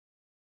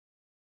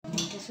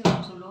कैसे हो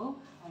आप सब लोग?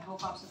 आई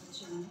होप आप सब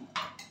अच्छे होंगे।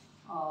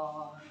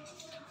 और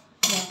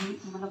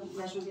मतलब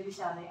वैष्णो देवी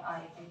से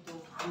आए थे तो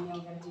कन्या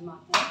वगैरह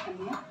जिमाते हैं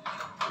कन्या,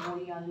 तो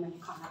वही आज मैंने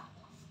खाना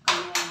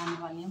कन्या बनाने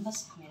वाली हैं। बस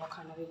मेरा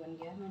खाना भी बन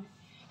गया है, मैंने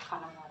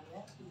खाना बना लिया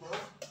है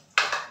बहुत।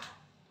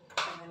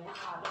 तो मैंने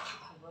आलू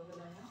हलवा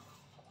बनाया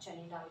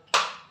चने डाल के,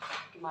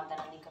 कि माता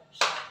रानी का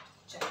प्रसाद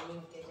चने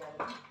होते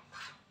ज़्यादा,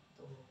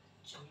 तो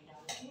चने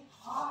डाल के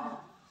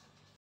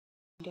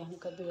ध्यान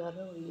कर दिया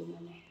है। और ये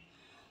मैंने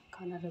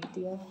खाना रख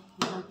दिया है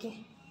बना के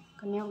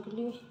कन्याओं के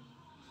लिए,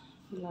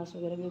 गिलास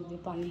वगैरह भी दे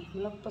पानी,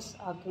 मतलब बस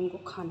आके उनको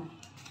खाना है।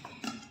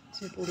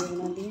 इसमें पूड़े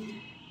बना दिए,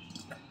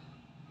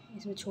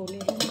 इसमें छोले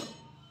हैं,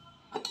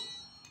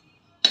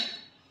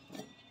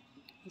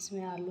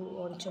 इसमें आलू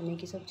और चने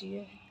की सब्ज़ी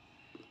है,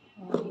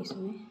 और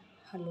इसमें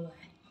हलवा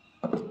है।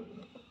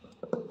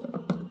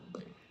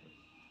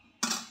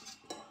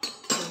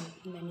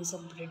 तो मैंने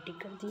सब रेडी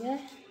कर दिया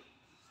है,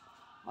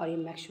 और ये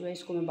मैक्स हुआ है,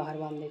 इसको मैं बाहर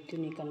बांध देती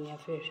हूँ, नहीं कन्या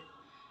फिर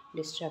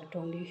डिस्ट्रैक्ट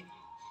होंगी।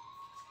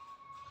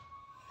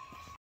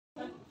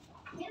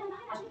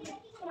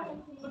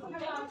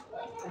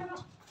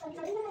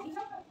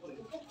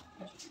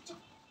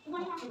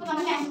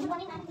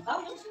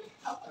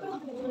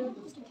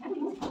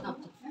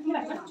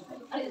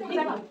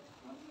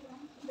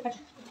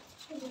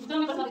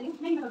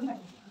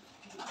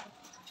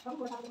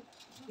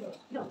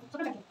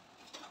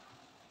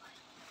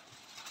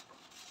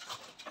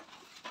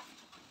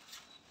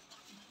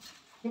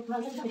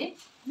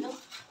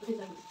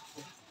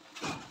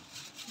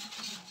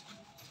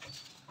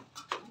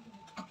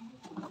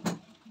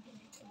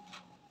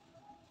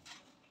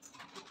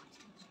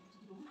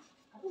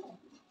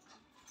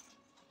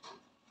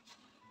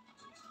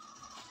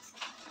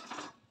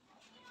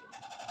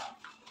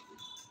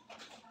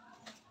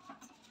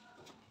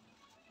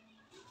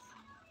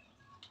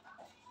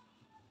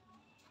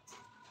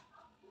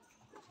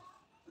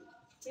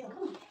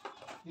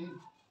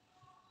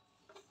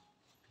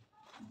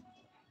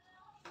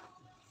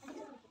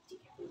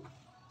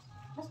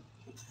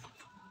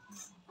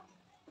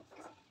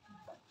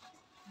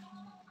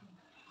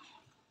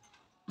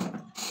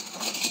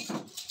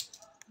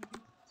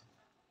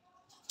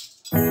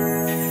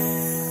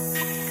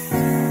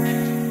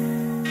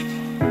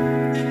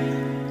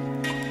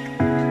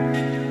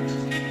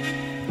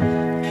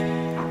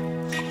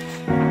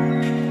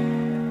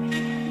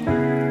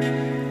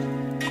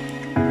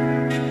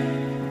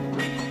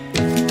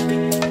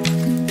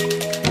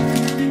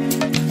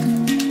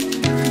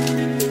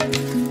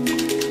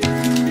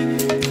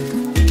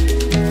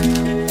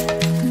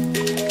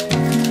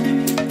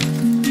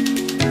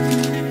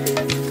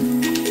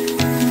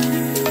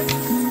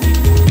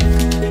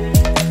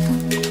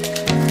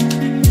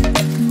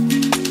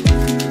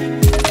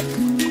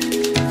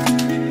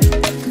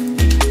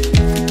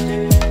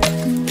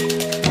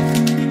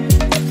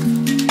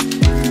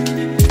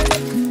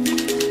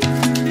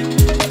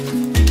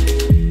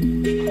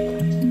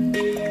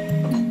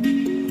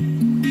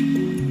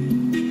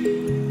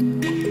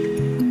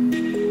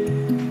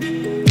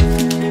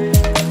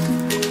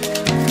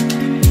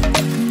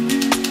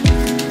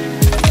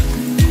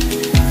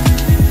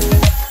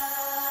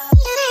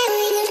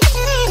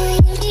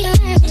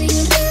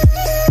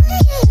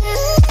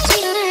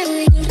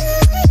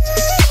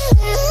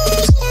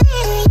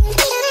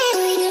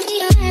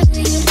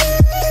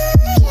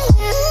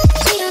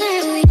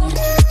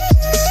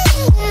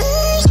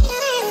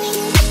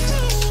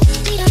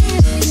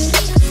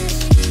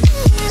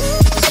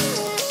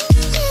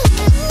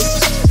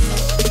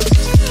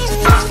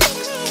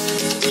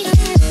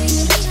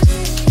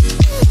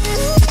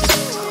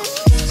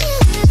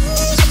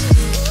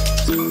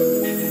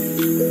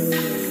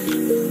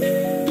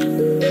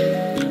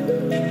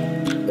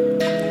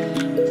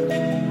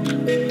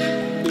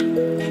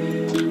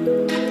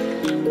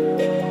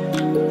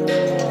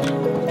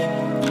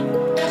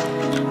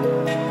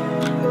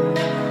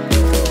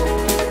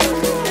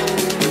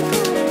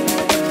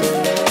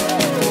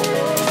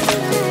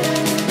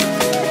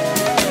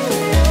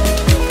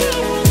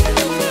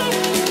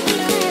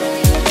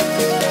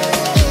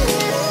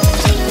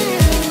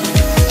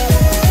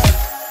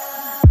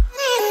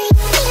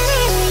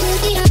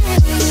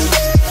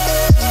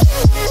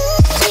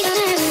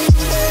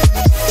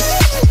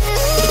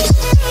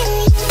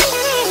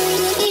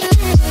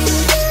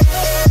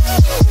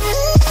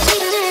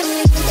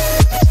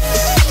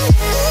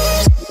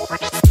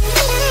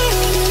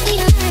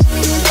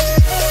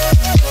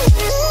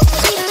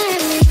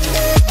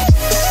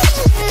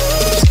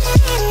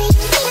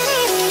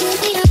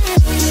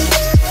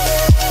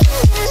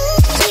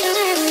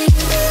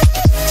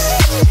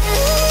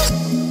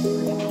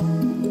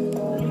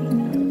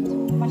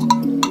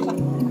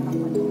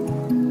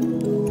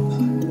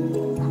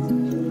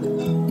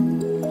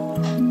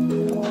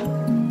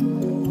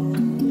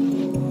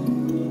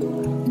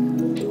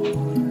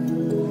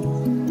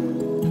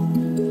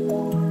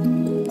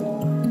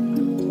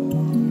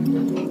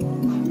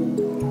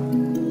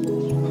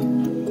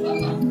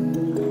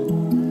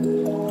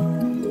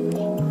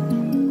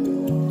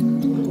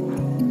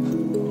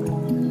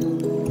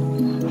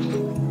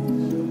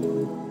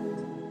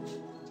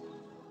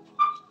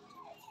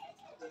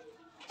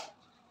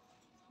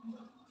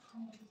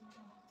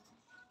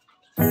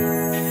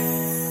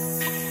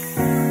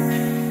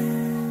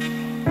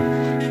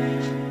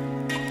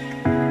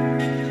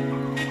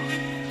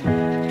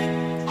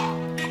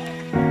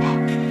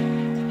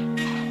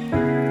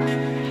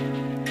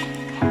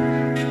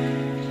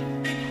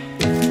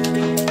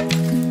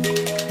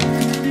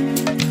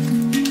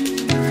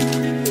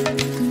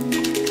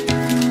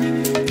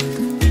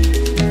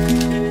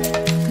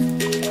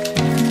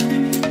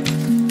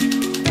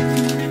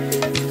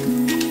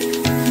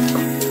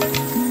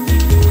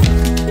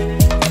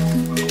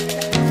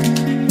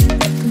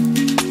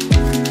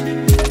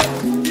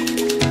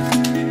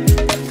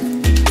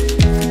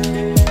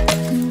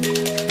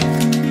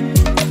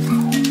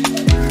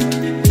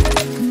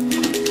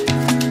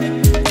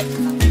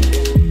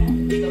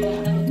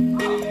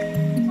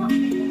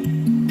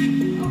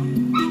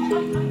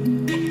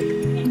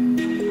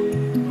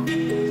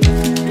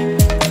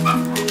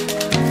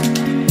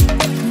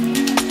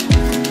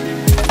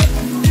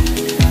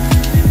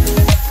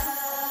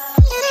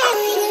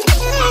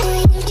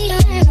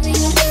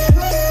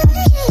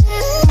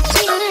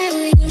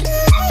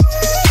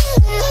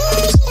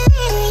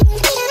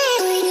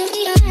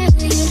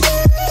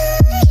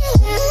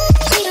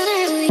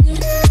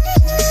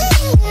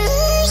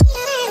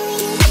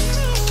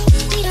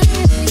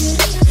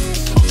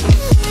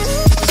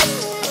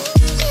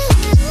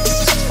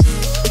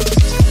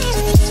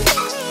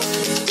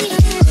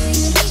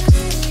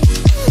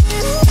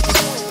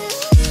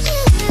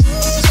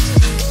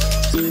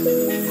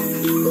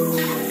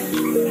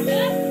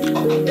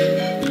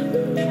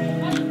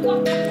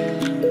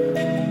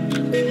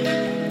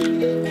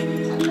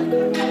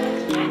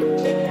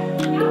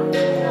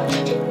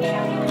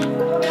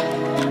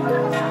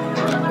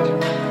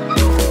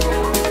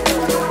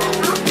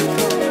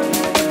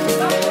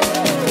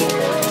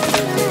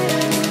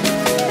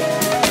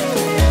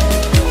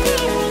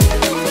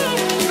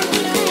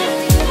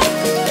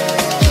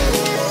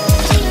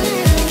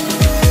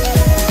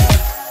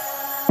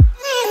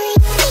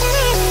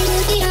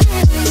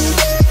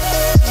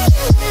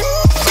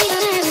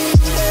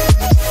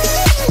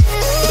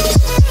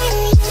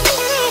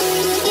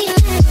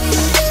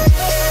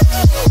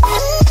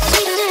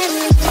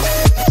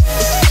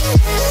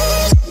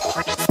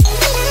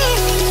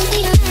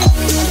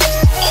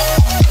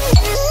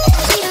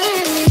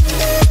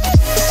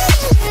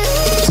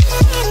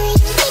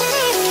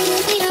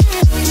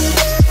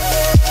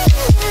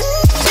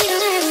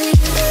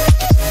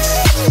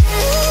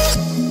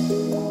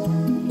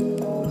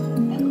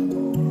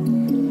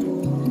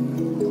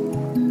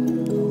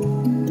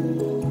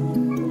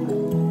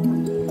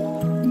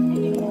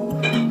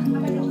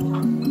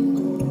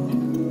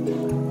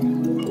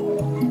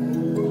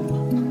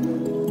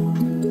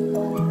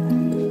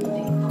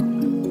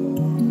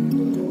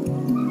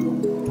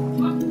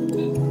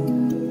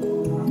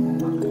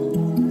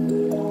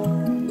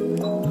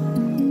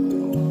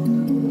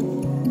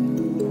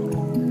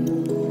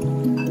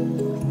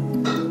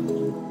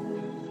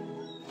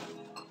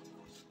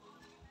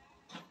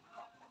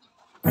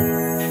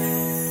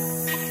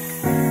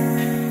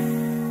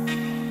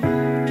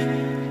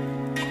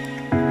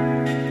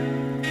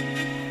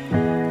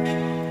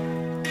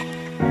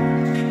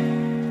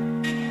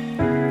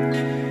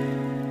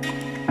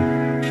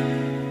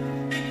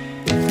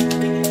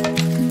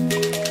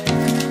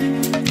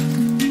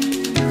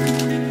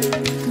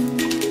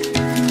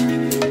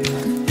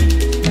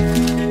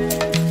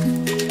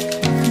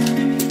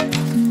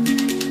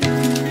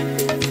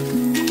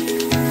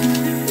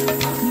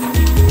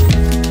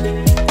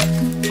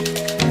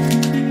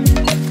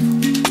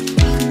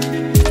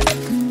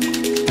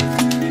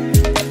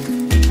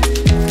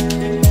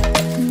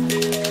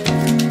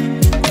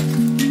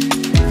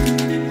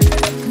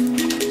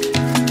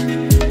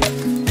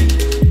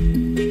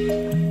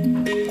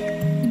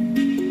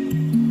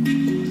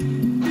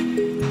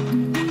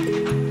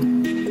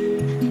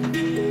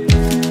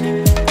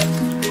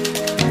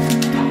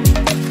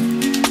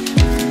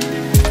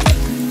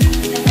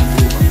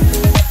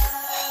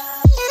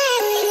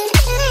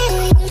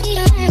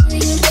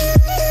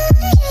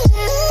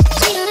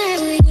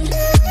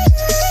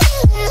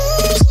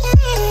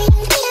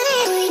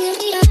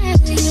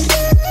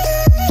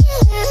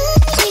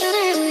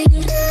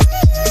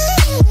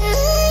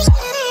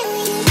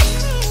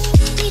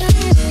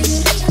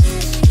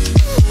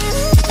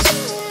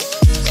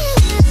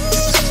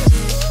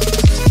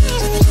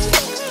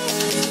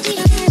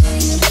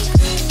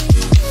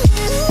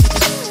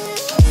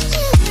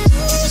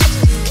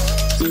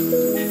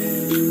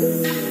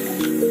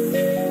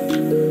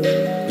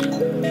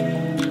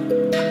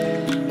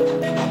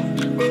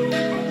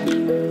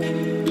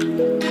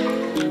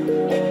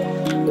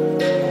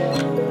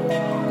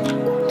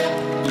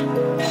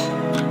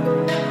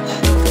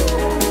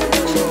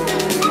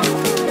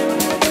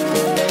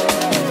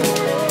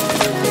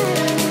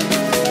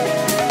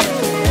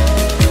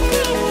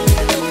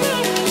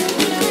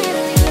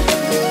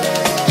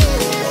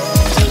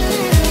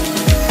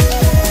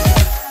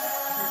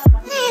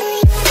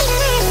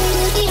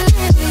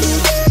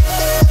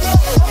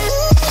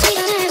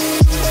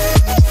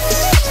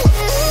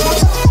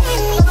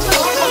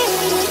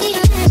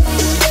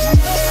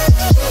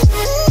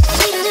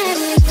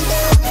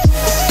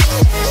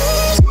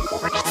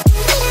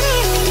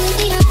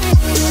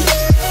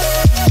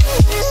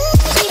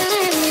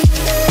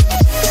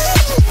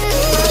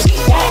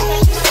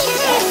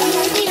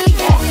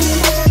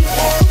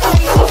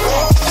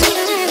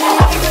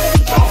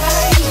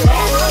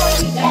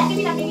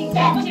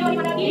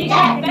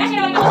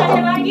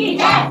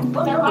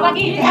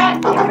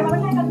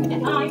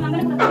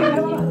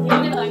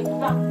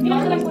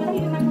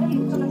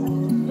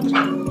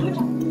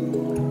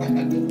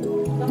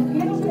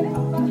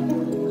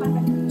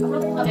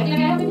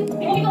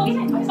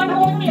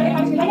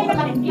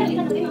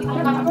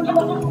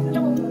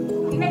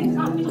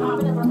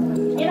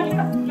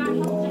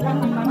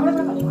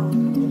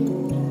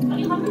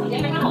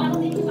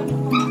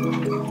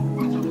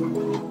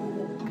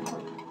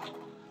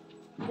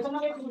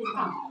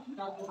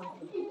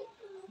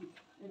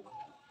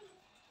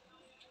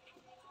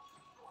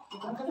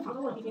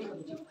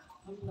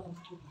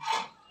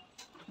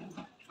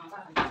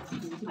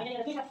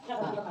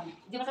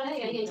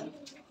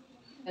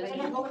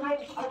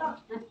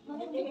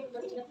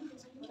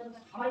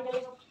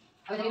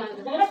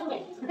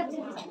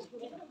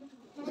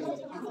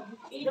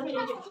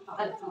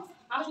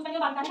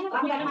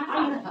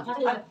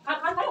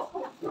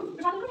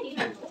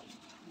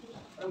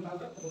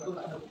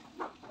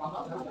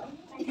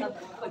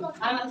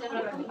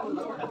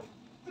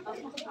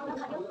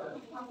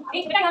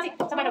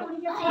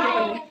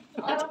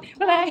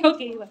 बाय।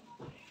 ओके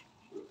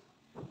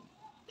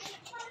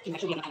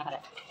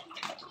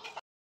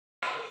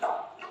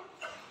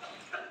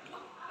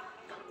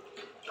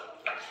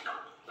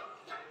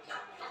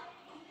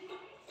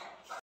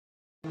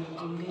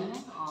जिम गई मैं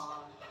और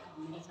काम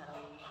मेरा सारा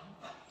हो गया है।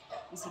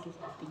 इसी के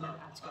साथ ही मैं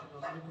आज का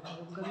ब्लॉग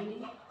खत्म करूँगी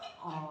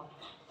और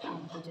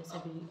आपको जैसे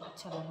भी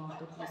अच्छा लगा हो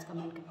तो प्लीज़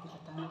कमेंट करके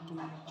बताना कि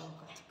मेरा ब्लॉग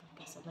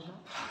कैसा लगा,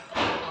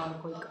 और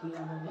कोई कमी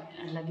अगर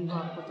लगी हो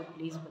आपको तो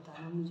प्लीज़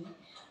बताना मुझे,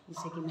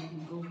 जिससे कि मैं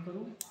इम्प्रूव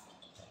करूँ।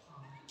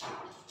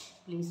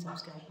 Please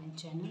subscribe my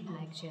channel,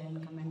 like share and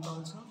comment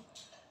also.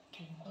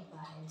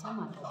 Bye. जय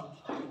माता दी।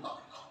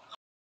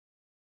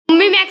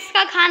 मम्मी मैक्स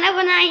का खाना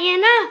बनाई है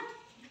ना,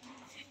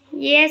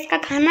 ये है इसका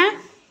खाना।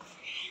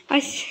 और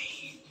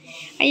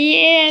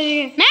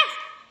ये मैक्स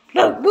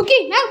बुकी,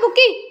 मैक्स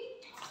बुकी।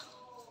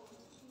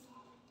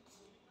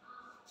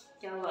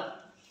 क्या हुआ?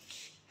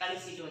 पहले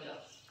सीट हो जाओ,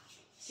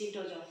 सीट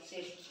हो जाओ,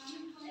 सीट।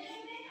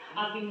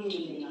 अभी नहीं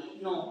मिलेगा,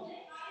 नो।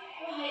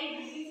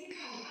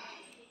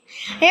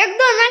 एक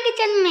दो ना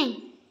किचन में।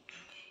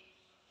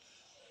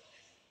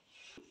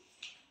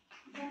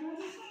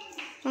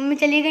 मम्मी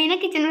चली गई ना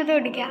किचन में,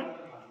 तोड़ गया।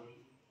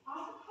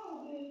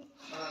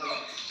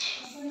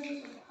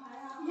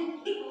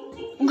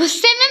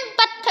 गुस्से में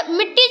पत्थर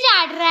मिट्टी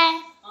चाट रहा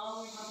है,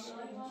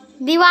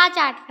 दीवार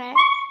चाट रहा है।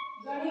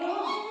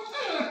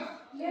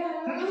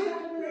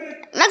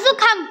 मैक्सू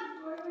खम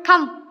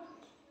खम,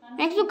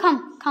 मैक्सू खम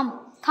खम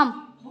खम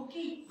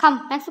खम,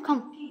 मैक्सू खम।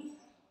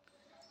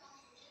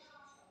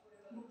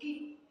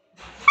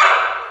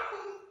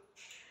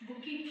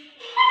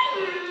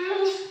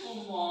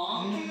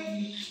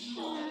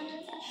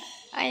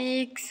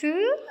 मैक्सू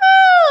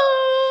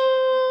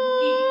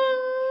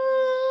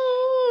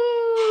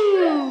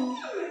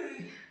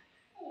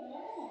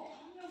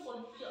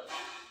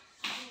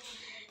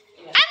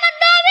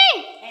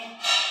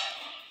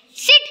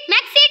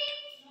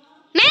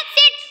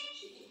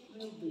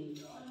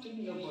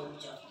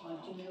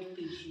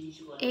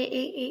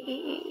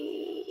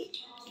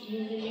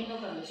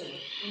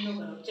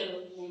चलो